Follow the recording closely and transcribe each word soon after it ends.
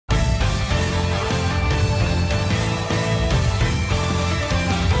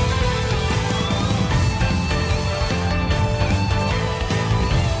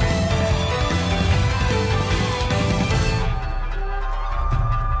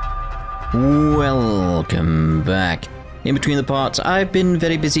Welcome back. In between the parts, I've been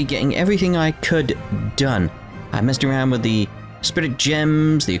very busy getting everything I could done. I messed around with the spirit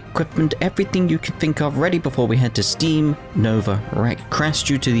gems, the equipment, everything you can think of ready before we head to Steeme Nova Wreck, crashed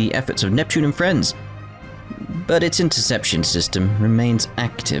due to the efforts of Neptune and friends. But its interception system remains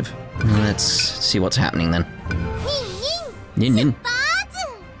active. Let's see what's happening then. Nin nin.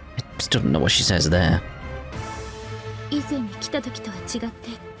 I still don't know what she says there. 以前に来た時とは違って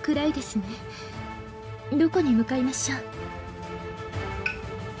暗いですね。どこに向かいましょう。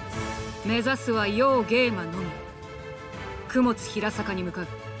目指すはヨーゲーマのみ。雲津平坂に向かう。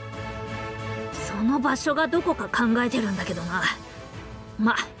その場所がどこか考えてるんだけどな。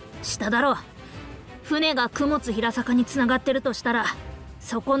ま、下だろう。船が雲津平坂に繋がってるとしたら、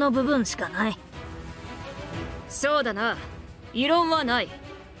そこの部分しかない。そうだな。異論はない。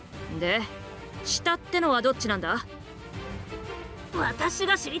で、下ってのはどっちなんだ？私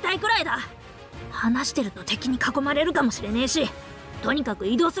が知りたいくらいだ。話してると敵に囲まれるかもしれねえし、とにかく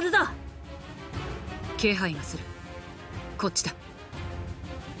移動するぞ。気配がする。こっちだ。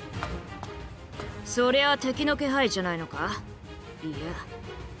そりゃ敵の気配じゃないのか？いや、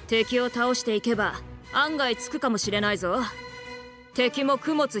敵を倒していけば案外つくかもしれないぞ。敵も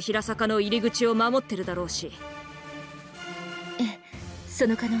雲津平坂の入り口を守ってるだろうし。ええ、そ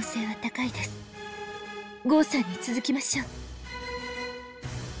の可能性は高いです。ゴーさんに続きましょう。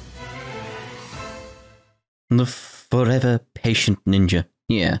The forever patient ninja.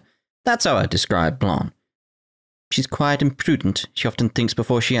 Yeah, that's how I describe Blonde. She's quiet and prudent. She often thinks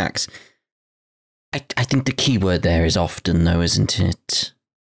before she acts. I think the key word there is often, though, isn't it?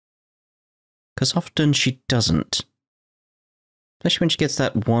 Because often she doesn't. Especially when she gets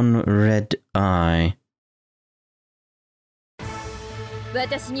that one red eye. Head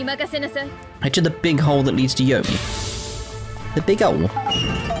to the big hole that leads to Yomi. The big hole?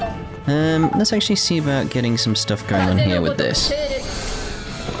 Let's actually see about getting some stuff going on here with this.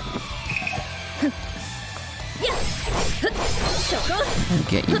 I'll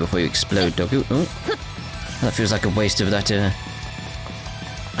get you before you explode, Dogu. Oh, that feels like a waste of that, I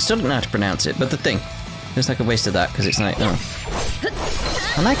still don't know how to pronounce it, but the thing. Feels like a waste of that, because it's like, oh.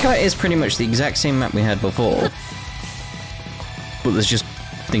 I like how it is pretty much the exact same map we had before. But there's just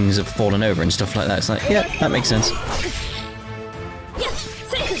things have fallen over and stuff like that. It's like, yeah, that makes sense.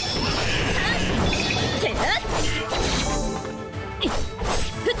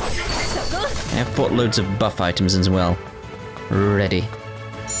 I've bought loads of buff items as well. Ready.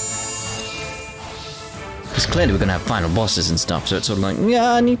 Because clearly we're going to have final bosses and stuff, so it's sort of like,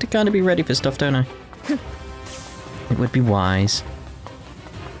 yeah, I need to kind of be ready for stuff, don't I? It would be wise.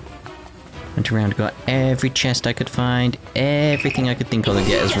 Went around, got every chest I could find, everything I could think of to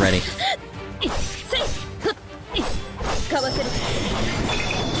get us ready.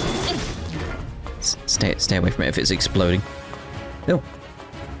 Stay away from it if it's exploding. Oh.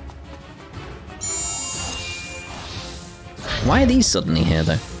 Why are these suddenly here,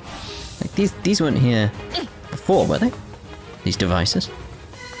 though? Like, these weren't here before, were they? These devices.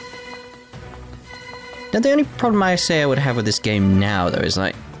 Now, the only problem I say I would have with this game now, though, is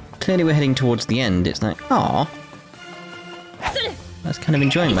like, clearly we're heading towards the end. It's like, aw. I was kind of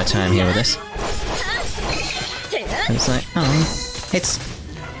enjoying my time here with this. And it's like, oh. It's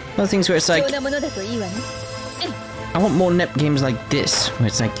one of the things where it's like, I want more NEP games like this, where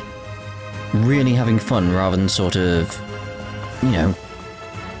it's like, really having fun rather than sort of, you know,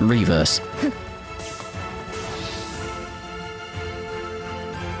 reverse.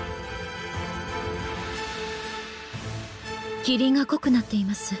霧が濃くなってい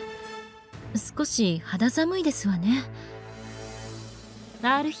ます。少し肌寒いですわね。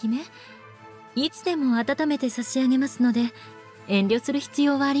R姫、いつでも温めて差し上げますので、遠慮する必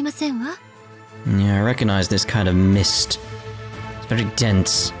要はありませんわ。Yeah, I recognize this kind of mist. It's very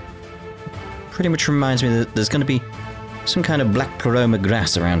dense. Pretty much reminds me that there's going to be some kind of black chroma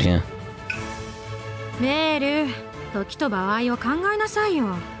grass around here. メール、時と場合を考えなさい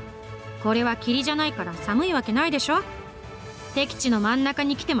よ。これは霧じゃないから寒いわけないでしょ。敵地の真ん中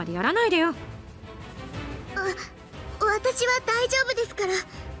に来てまでやらないでよ。私は大丈夫ですから。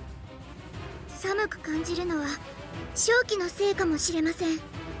寒く感じるのは正気のせいかもしれません。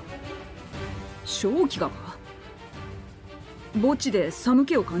正気がか？墓地で寒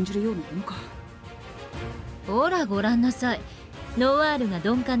気を感じるようなものか。ほらご覧なさい。ノワールが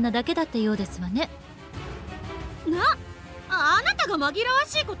鈍感なだけだったようですわね。あなたが紛らわ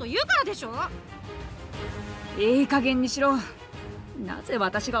しいこと言うからでしょ。いい加減にしろ。なぜ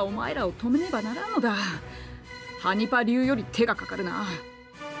私がお前らを止めねばならんのだ。ハニパ流より手がかかるな。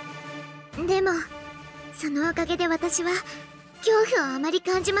でもそのおかげで私は恐怖をあまり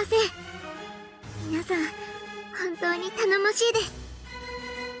感じません。皆さん本当に頼もしいです。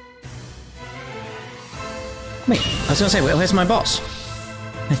 Wait, I was gonna say, where's my boss?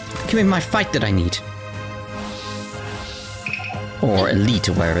 Give me my fight that I need. Or elite,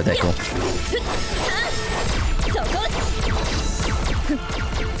 or whatever they're called.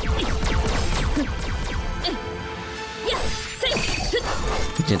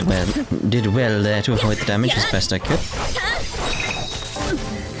 Did well there to avoid the damage as best I could. I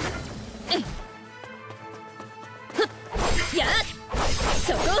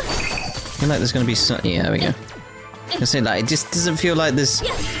feel like there's gonna be some. Yeah, there we go. I say that it just doesn't feel like there's.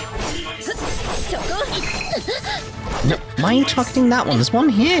 No, why are you targeting that one? There's one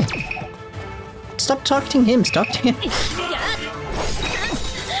here. Stop targeting him. Stop him.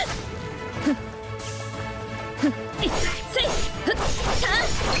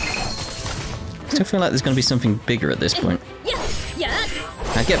 I still feel like there's going to be something bigger at this point.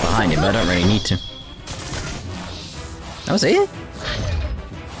 I get behind him, but I don't really need to. That was it?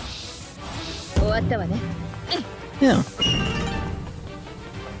 Yeah.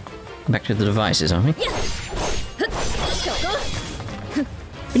 Back to the devices, aren't we?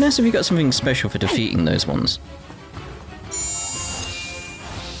 Be nice if you got something special for defeating those ones.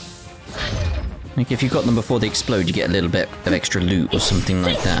 Like if you got them before they explode, you get a little bit of extra loot or something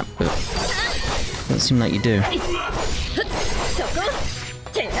like that, but doesn't seem like you do.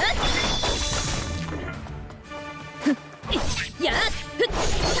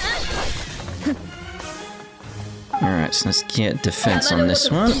 Alright, so let's get defense on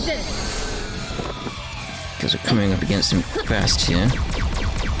this one. Because we're coming up against him fast here.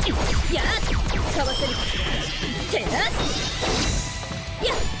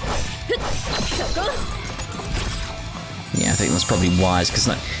 Yeah, I think that's probably wise, because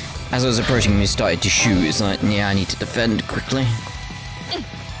like, as I was approaching him, he started to shoot. It's like, yeah, I need to defend quickly.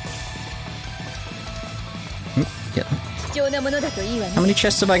 Yeah. How many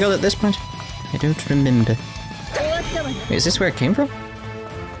chests have I got at this point? I don't remember. Wait, is this where it came from?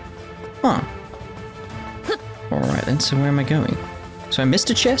 Huh. Alright then, so where am I going? So I missed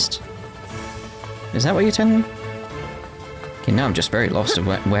a chest? Is that what you're telling me? Okay, now I'm just very lost of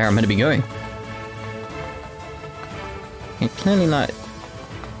where I'm meant to be going. Okay, clearly like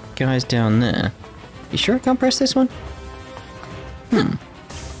guys down there. You sure I can't press this one? I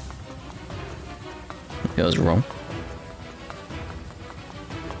was wrong.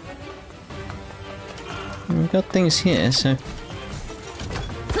 We've got things here, so I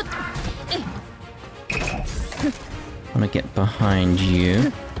want to get behind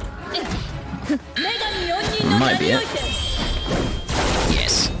you. That might be it.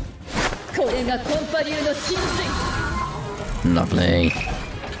 Yes. Lovely.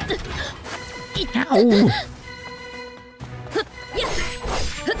 Ow.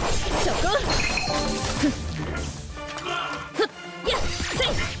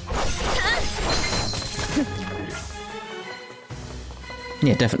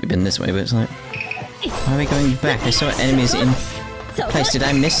 Yeah, definitely been this way, but it's like, why are we going back? I saw enemies in place. Did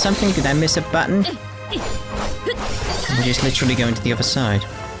I miss something? Did I miss a button? We're just literally going to the other side.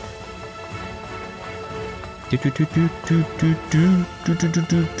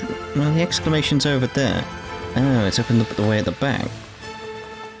 Well, the exclamation's over there. Oh, it's opened up the way at the back.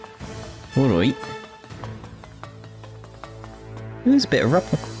 Alright. There's a bit of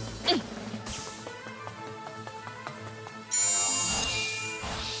rubble.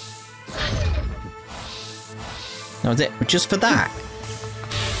 That was it, just for that.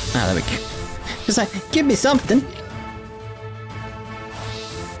 Ah, there we go. Just like, give me something.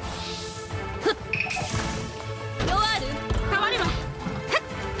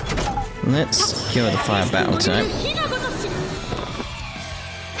 Let's go with the fire battle type.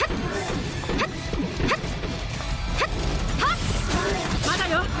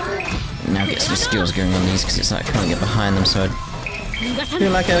 Now get some skills going on these because it's like I can't get behind them, so I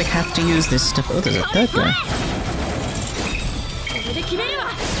feel like I have to use this stuff. Oh, there's a third guy.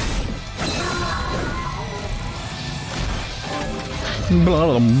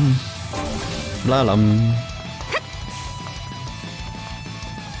 Blalum. Blalum.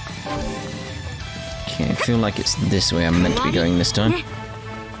 Okay, I feel like it's this way I'm meant to be going this time.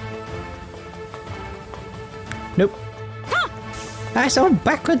 Nope. I saw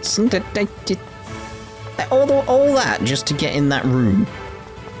backwards and all that just to get in that room.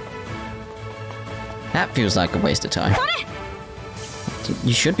 That feels like a waste of time.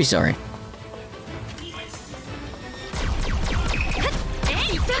 You should be sorry.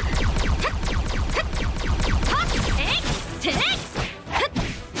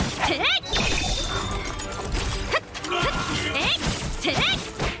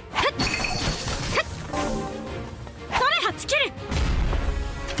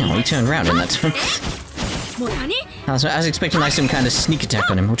 Oh, he turned around in that time. I was expecting like some kind of sneak attack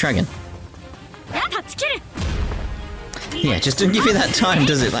on him. We'll try again. Yeah, just doesn't give you that time,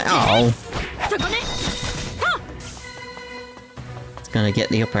 does it? Like, oh. It's gonna get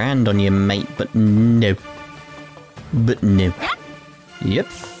the upper hand on you, mate, but no. But no. Yep.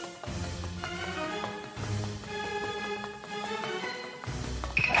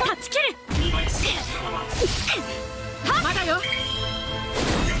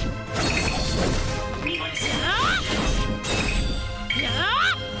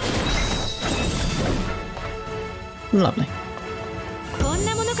 Lovely. What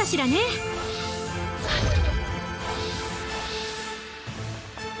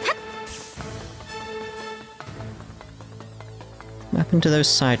happened to those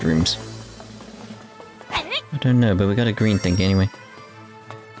side rooms? I don't know, but we got a green thing anyway.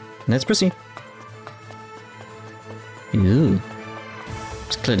 Let's proceed. Ooh.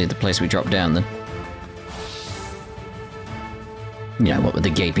 It's clearly the place we dropped down then. Yeah, what with the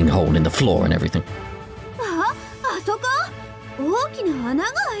gaping hole in the floor and everything.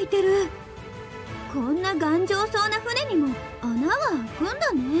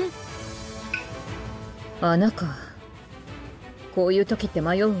 Anaか。こういう時って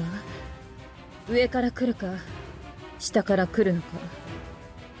迷うわ。上から来るか、下から来るのか。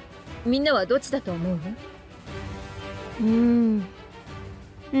みんなはどっちだと思う？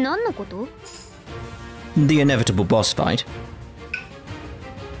何のこと？ The inevitable boss fight.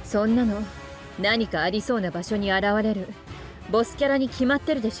 そんなの何かありそうな場所に現れるボスキャラに決まっ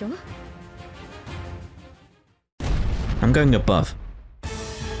てるでしょ？ I'm going above.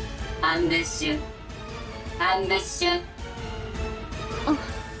 アンブッシュ。アンブッシュ。あ、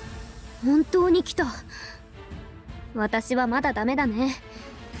本当に来た。私はまだダメだね。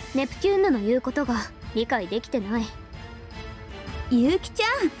ネプテューヌの言うことが理解できてない。ゆうきちゃ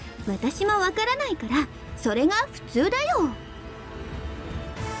ん、私もわからないから、それが普通だよ。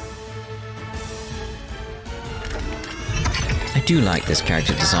I do like this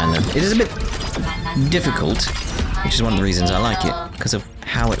character design though. It is a bit difficult, which is one of the reasons I like it, because of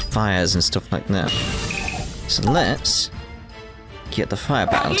how it fires and stuff like that. So let's get the fire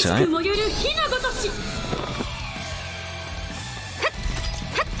battle type.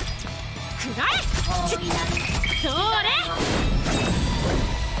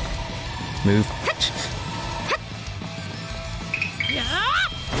 Move.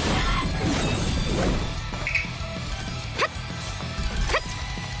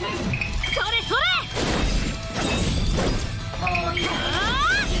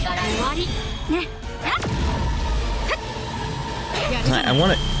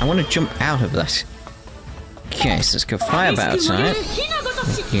 I want to jump out of that. Okay, so let's go fire battle type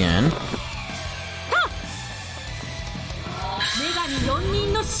again.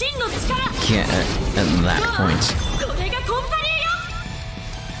 Get at that point.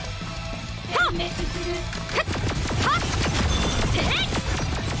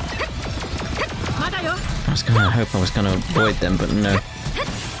 I was gonna hope I was gonna avoid them, but no.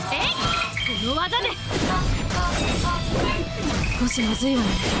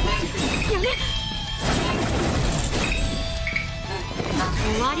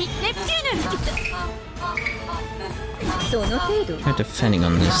 Try defending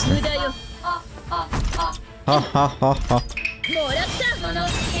on this thing. Ha ha ha ha.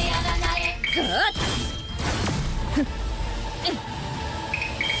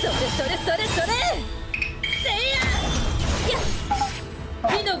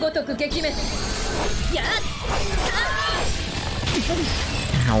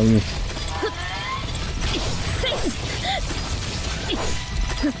 Ow.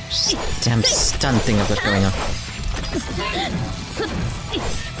 Damn stun thing I've got going on.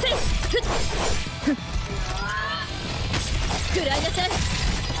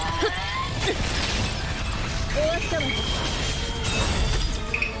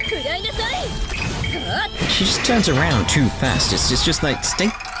 She just turns around too fast. It's just like, stay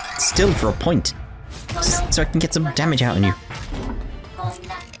still for a point. Just so I can get some damage out on you.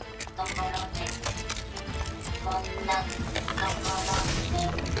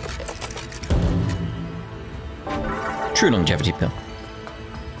 True longevity pill.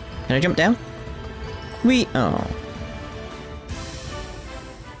 Can I jump down? Oh.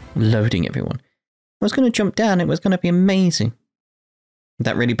 Loading everyone. I was going to jump down, it was going to be amazing.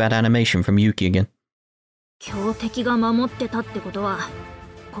 That really bad animation from Yuki again. 強敵が守ってたってことは、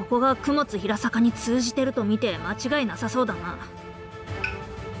ここが雲津平坂に通じてると見て間違いなさそうだな。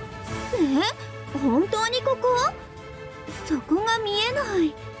本当にここ？そこが見えな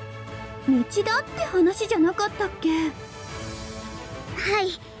い。道だって話じゃなかったっけ？は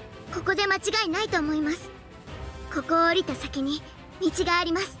い、ここで間違いないと思います。ここを降りた先に道があ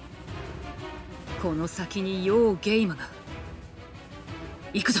ります。この先にヨーゲイマが。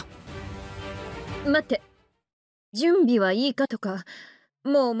行くぞ。待って、準備はいいかとか、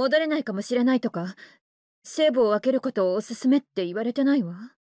もう戻れないかもしれないとか、セーブを分けることをおすすめって言われてないわ。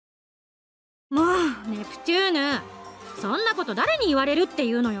もうネプチューヌ、そんなこと誰に言われるって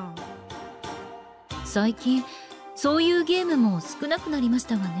いうのよ。最近そういうゲームも少なくなりまし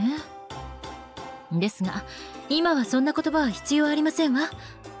たわね。ですが今はそんな言葉は必要ありませんわ。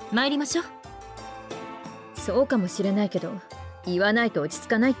参りましょう。そうかもしれないけど、言わないと落ち着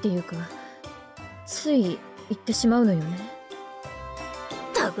かないっていうか、つい言ってしまうのよね。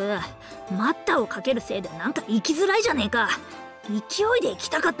ったく、待ったをかけるせいでなんか行きづらいじゃねえか。勢いで行き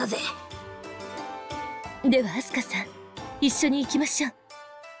たかったぜ。ではアスカさん、一緒に行きましょう。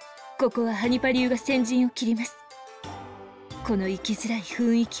ここはハニパ流が先陣を切ります。この生きづらい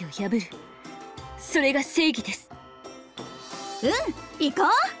雰囲気を破る、それが正義です。行こう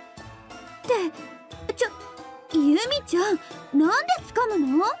って、ユミちゃん、なんで掴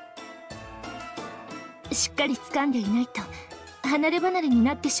むの？しっかり掴んでいないと離れ離れに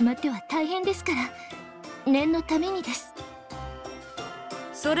なってしまっては大変ですから、念のためにです。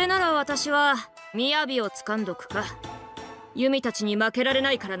それなら私は雅を掴んどくか。ユミたちに負けられ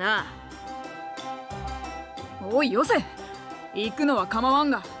ないからな。おいよせ、行くのは構わん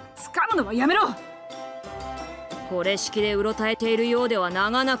が掴むのはやめろ。これ式でうろたえているようでは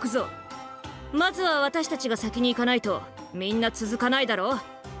名が泣くぞ。まずは私たちが先に行かないとみんな続かないだろう。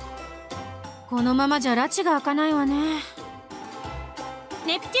このままじゃ拉致が開かないわね。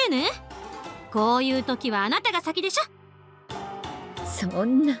ネプチューヌ、こういう時はあなたが先でしょ。そ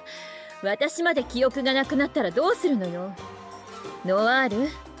んな、私まで記憶がなくなったらどうするのよ。ノワール、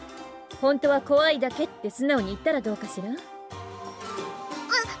本当は怖いだけって素直に言ったらどうかしら。私が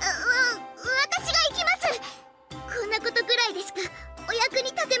行きます。こんなことぐらいでしかお役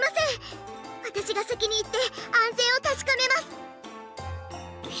に立てません。私が先に行って安全を確かめ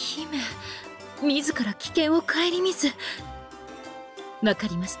ます。姫、自ら危険を顧みず。わか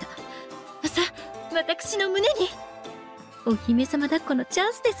りました。さあ、私の胸にお姫様抱っこのチャ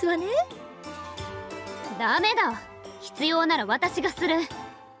ンスですわね。ダメだ、必要なら私がする。姫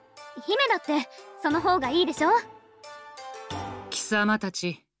だってその方がいいでしょ。貴様た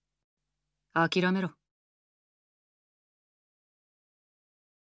ち諦めろ。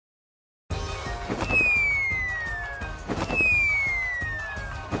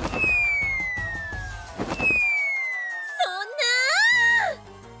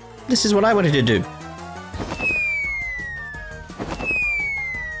This is what I wanted to do.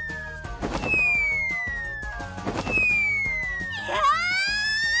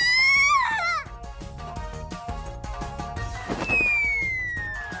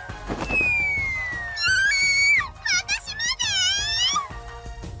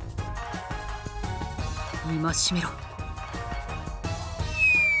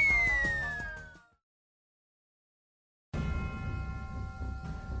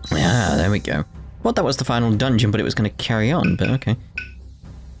 Ah, there we go. Well, that was the final dungeon, but it was going to carry on, but okay.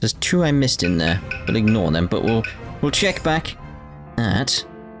 There's two I missed in there, but ignore them, but we'll check back at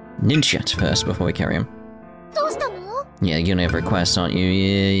Ninjat first before we carry on. Yeah, you're gonna have requests, aren't you?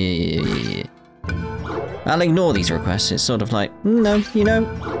 Yeah. I'll ignore these requests. It's sort of like, no, you know,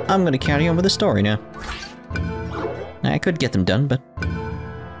 I'm gonna carry on with the story now. I could get them done, but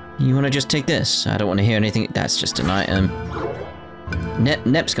you wanna just take this? I don't want to hear anything. That's just an item.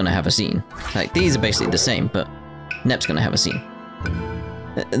 Nep's gonna have a scene. Like, these are basically the same, but Nep's gonna have a scene.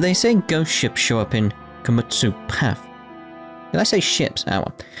 They say ghost ships show up in Kumotsu Path. Did I say ships? Oh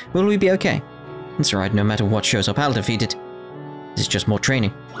well. Will we be okay? It's alright, no matter what shows up, I'll defeat it. This is just more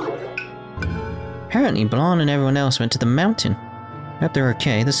training. Apparently, Blanc and everyone else went to the mountain. I hope they're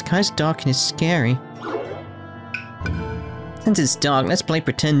okay. The sky's dark and it's scary. Since it's dark, let's play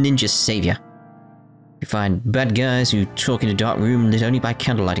Pretend Ninja Savior. You find bad guys who talk in a dark room lit only by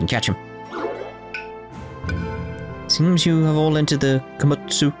candlelight and catch them. Seems you have all entered the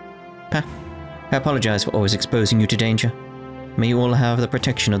Kumotsu Path. I apologize for always exposing you to danger. May you all have the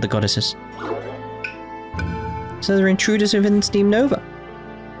protection of the goddesses. So there are intruders within Steeme Nova.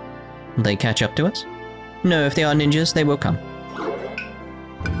 Will they catch up to us? No, if they are ninjas, they will come.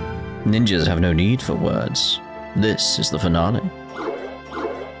 Ninjas have no need for words. This is the finale.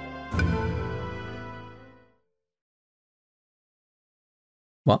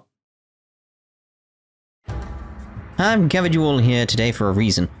 What? I've gathered you all here today for a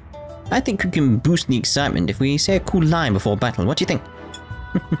reason. I think we can boost the excitement if we say a cool line before battle. What do you think?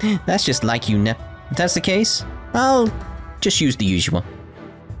 That's just like you, Nep. If that's the case, I'll just use the usual.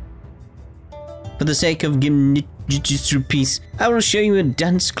 For the sake of Gamninjusturi peace, I will show you a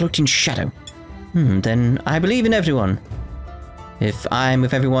dance cloaked in shadow. Then I believe in everyone. If I'm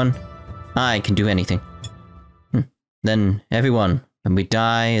with everyone, I can do anything. Then everyone, when we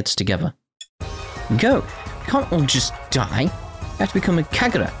die, it's together. Go! We can't all just die. We have to become a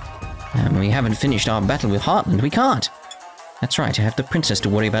Kagura. And we haven't finished our battle with Heartland, we can't. That's right, I have the princess to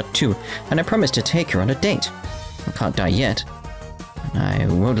worry about too, and I promised to take her on a date. I can't die yet. I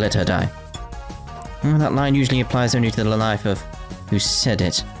won't let her die. That line usually applies only to the life of who said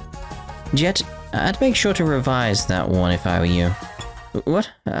it. Yet, I'd make sure to revise that one if I were you. What?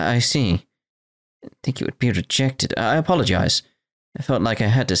 I see. I think it would be rejected. I apologize. I felt like I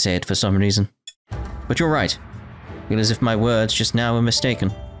had to say it for some reason. But you're right. I feel as if my words just now were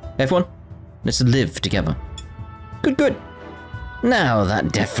mistaken. Everyone, let's live together. Good, good. Now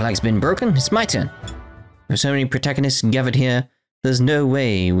that death flag's been broken, it's my turn. There's so many protagonists gathered here, there's no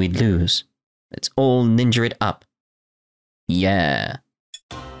way we'd lose. Let's all ninja it up. Yeah.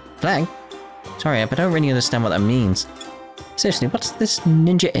 Flag? Sorry, but I don't really understand what that means. Seriously, what's this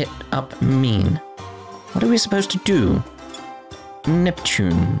ninja it up mean? What are we supposed to do?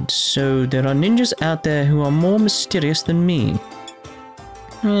 Neptune. So there are ninjas out there who are more mysterious than me.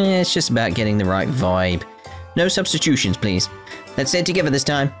 It's just about getting the right vibe. No substitutions, please. Let's stay together this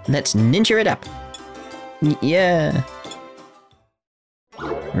time. Let's ninja it up. Yeah.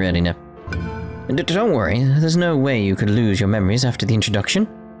 Ready now. Don't worry, there's no way you could lose your memories after the introduction.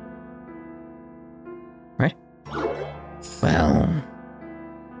 Right? Well,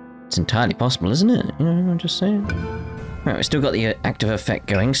 it's entirely possible, isn't it? You know, I'm just saying. Right, we've still got the active effect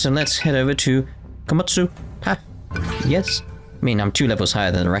going, so let's head over to Kumotsu. Ha! Yes. I mean, I'm 2 levels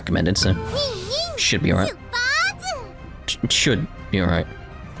higher than the recommended, so should be alright. Should be alright.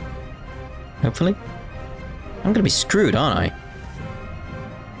 Hopefully. I'm gonna be screwed, aren't I?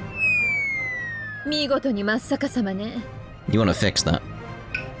 見事に真っ逆さまね。 You wanna fix that?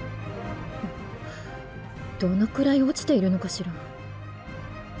 どのくらい落ちているのかしら。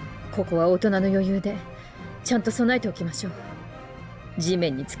ここは大人の余裕でちゃんと備えておきましょう。地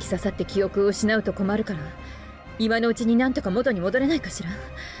面に突き刺さって記憶を失うと困るから、今のうちになんとか元に戻れないかしら。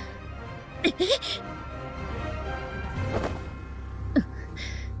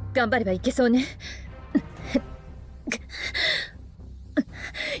頑張ればいけそうね。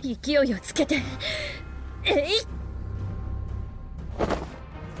勢いをつけて。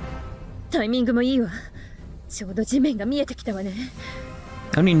タイミングもいいわ。ちょうど地面が見えてきたわね。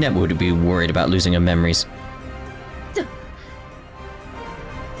 Only Net would be worried about losing her memories.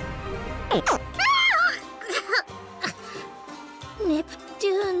 ネプテ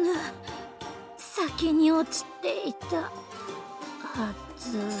ューヌ、先に落ちていたは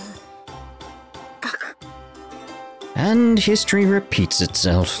ず。 And history repeats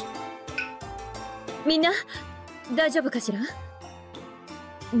itself. みんな大丈夫かしら。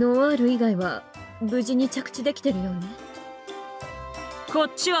ノワール以外は無事に着地できてるようね。こ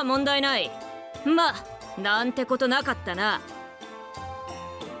っちは問題ない。まあなんてことなかったな。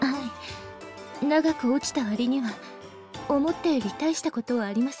はい、長く落ちた割には思ったより大したことは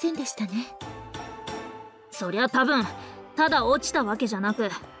ありませんでしたね。そりゃ多分ただ落ちたわけじゃなく、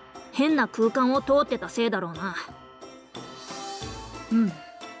変な空間を通ってたせいだろうな。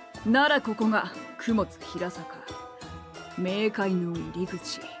ならここが雲津平坂、冥界の入り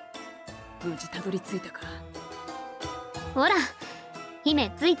口。無事たどり着いたか。ほら、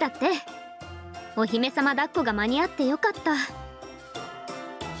姫着いたって。お姫様抱っこが間に合ってよかった。結城、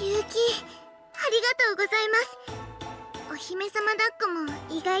ありがとうございます。お姫様抱っこ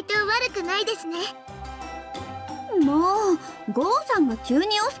も意外と悪くないですね。もうゴーさんが急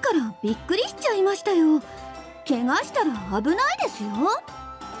に押すからびっくりしちゃいましたよ。怪我したら危ないですよ。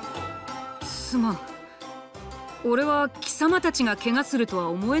すまん。俺は貴様たちが怪我するとは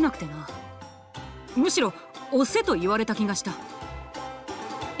思えなくてな。むしろ押せと言われた気がした。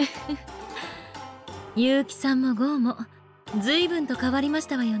結城さんもゴーも随分と変わりまし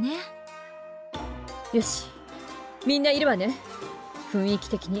たわよね。よし、みんないるわね。雰囲気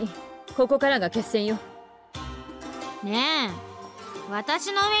的にここからが決戦よ。ねえ、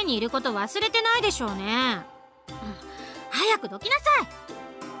私の上にいること忘れてないでしょうね。早くどきなさい。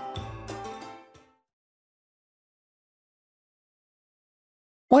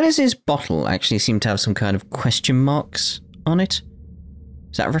Why does his bottle actually seem to have some kind of question marks on it?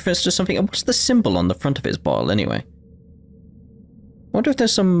 Is that a reference to something? What's the symbol on the front of his bottle anyway? I wonder if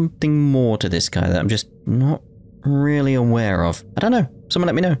there's something more to this guy that I'm just not really aware of. I don't know. Someone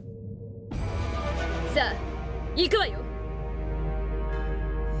let me know. さあ、行くわよ。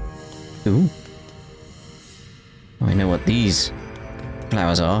Ooh. I know what these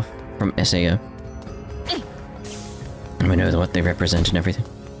flowers are from SAO. And we know what they represent and everything.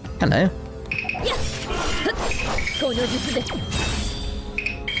 Hello.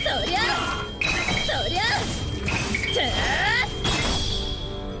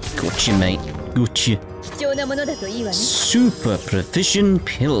 Gotcha, mate. Gotcha. Super provision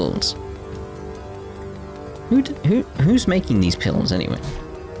pills. Who's making these pills anyway?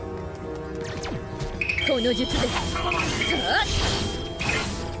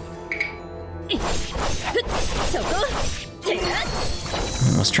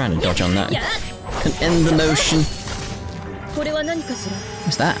 I was trying to dodge on that. Can end the motion.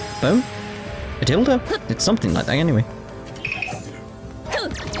 What's that? Bone? A dildo? It's something like that anyway.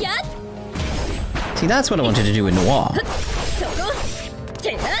 See, that's what I wanted to do with Noire.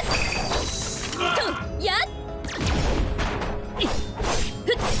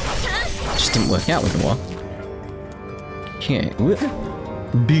 Just didn't work out with Noire. Okay.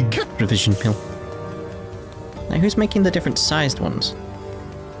 Big provision pill. Now, who's making the different sized ones?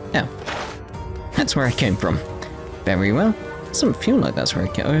 Oh. That's where I came from. Very well. Doesn't feel like that's where I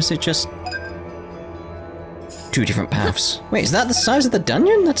came. Or is it just... two different paths? Wait, is that the size of the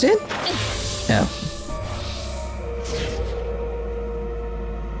dungeon? That's it? Oh.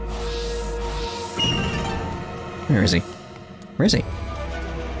 Where is he? Where is he?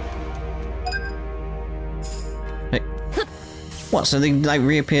 Hey. What, so they like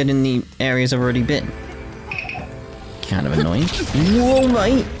reappeared in the areas I've already been? Kind of annoying. Whoa,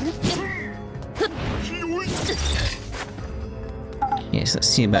 mate! Yes, let's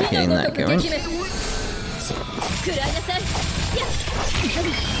see about getting that going.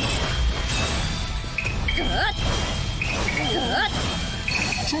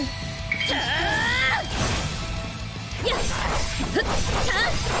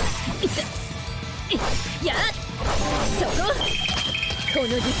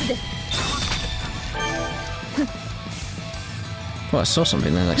 Well, I saw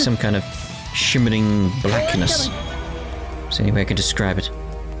something there, like some kind of shimmering blackness. Is there any way I could describe it?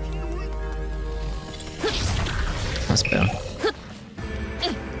 That's better.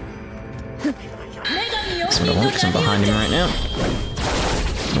 That's what I want, because I'm behind him right now.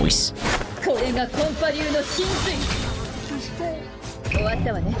 Nice.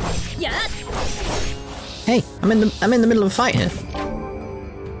 Hey, I'm in the middle of a fight here.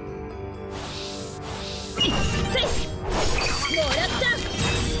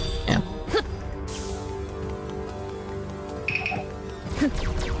 Yeah.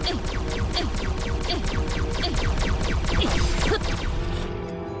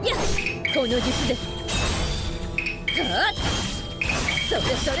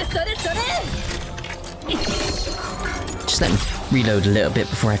 Just let me reload a little bit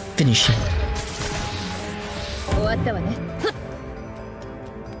before I finish him.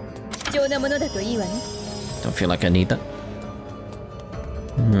 Don't feel like I need that.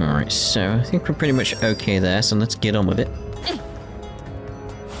 Alright, so I think we're pretty much okay there, so let's get on with it.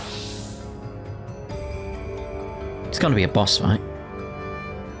 It's gonna be a boss fight.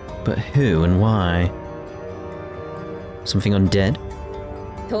 But who and why? Something undead?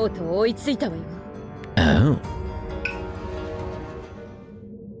 Oh.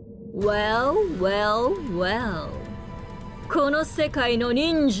 Well, well, well. この世界の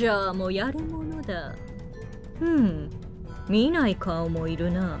忍者もやるものだ。見ない顔もい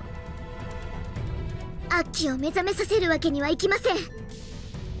るな。アッキーを目覚めさせるわけにはいきません。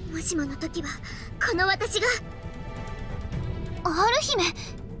もしもの時はこの私が。春姫、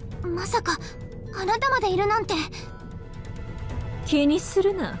まさかあなたまでいるなんて。気にす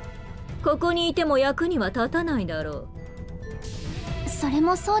るな。ここにいても役には立たないだろう。それ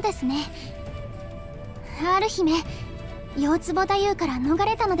もそうですね。春姫、四つ葉太夫から逃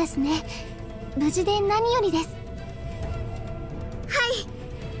れたのですね。無事で何よりです。はい、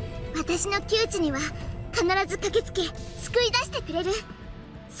私の窮地には必ず駆けつけ救い出してくれる。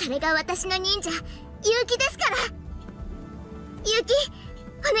それが私の忍者結城ですから。結城、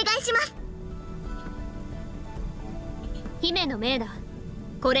お願いします。姫の命だ。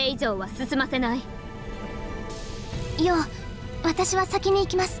これ以上は進ませない。よう、私は先に行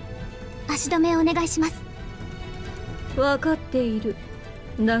きます。足止めお願いします。分かっている。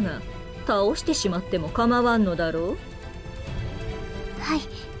だが倒してしまっても構わんのだろう。はい、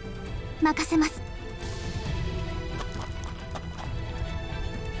任せます。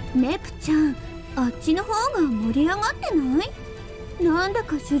ネプちゃん、あっちの方が盛り上がってない？なんだ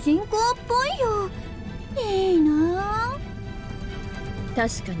か主人公っぽいよ。いいな。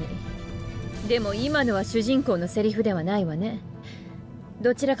確かに。でも今のは主人公のセリフではないわね。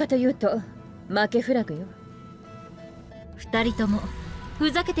どちらかというと負けフラグよ。2人とも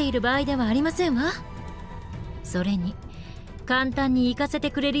ふざけている場合ではありませんわ。それに簡単に行かせ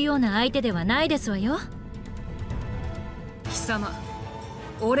てくれるような相手ではないですわよ。貴様、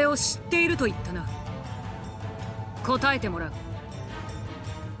俺を知っていると言ったな。答えてもらう。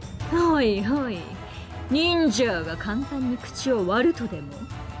ほいほい、忍者が簡単に口を割るとでも？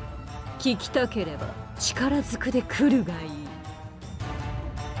聞きたければ力ずくで来るが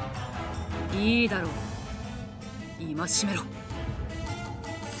いい。いいだろう、今しめろ。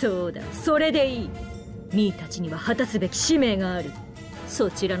そうだ、それでいい。ミーたちには果たすべき使命がある。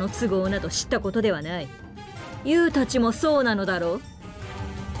そちらの都合など知ったことではない。ユウたちもそうなのだろう。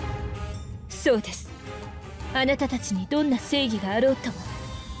そうです。あなたたちにどんな正義があろうとも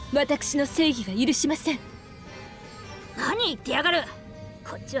私の正義が許しません。何言ってやがる。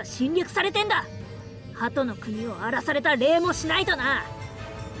こっちは侵略されてんだ。鳩の国を荒らされた礼もしないとな。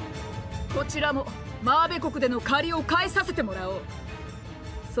こちらもマーベ国での借りを返させてもらおう。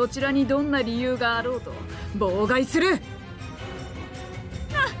そちらにどんな理由があろうと妨害する。イ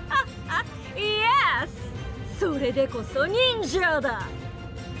エス、それでこそ忍者だ。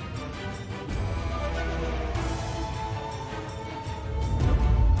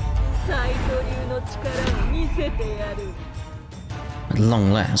サイト流の力を見せてやる。At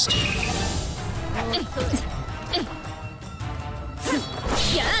long last.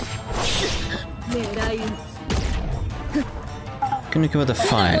 Gonna go with the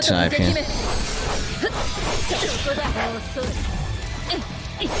fire type here.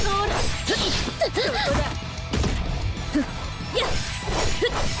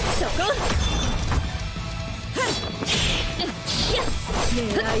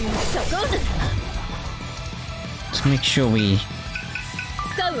 Let's make sure we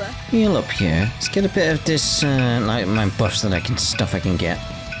heal up here. Let's get a bit of this, like my buffs that I can get.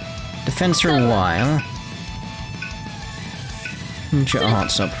 Defense for a while. Ninja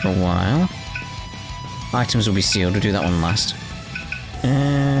arts up for a while. Items will be sealed. We'll do that one last.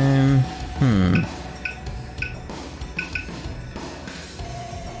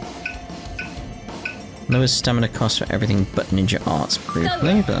 Lowest stamina cost for everything but ninja arts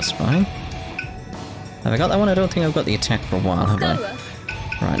briefly, but that's fine. Have I got that one? I don't think I've got the attack for a while, have I?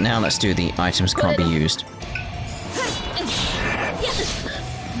 Right, now let's do the items can't be used.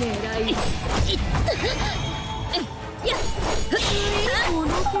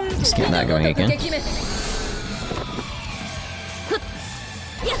 Let's get that going again.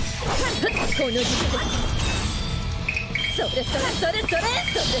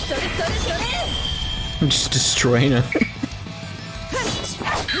 I'm just destroying her.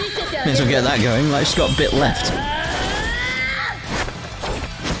 May as well get that going, like she's got a bit left.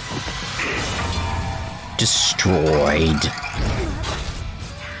 Destroyed.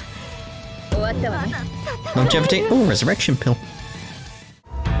 Longevity. Oh, resurrection pill.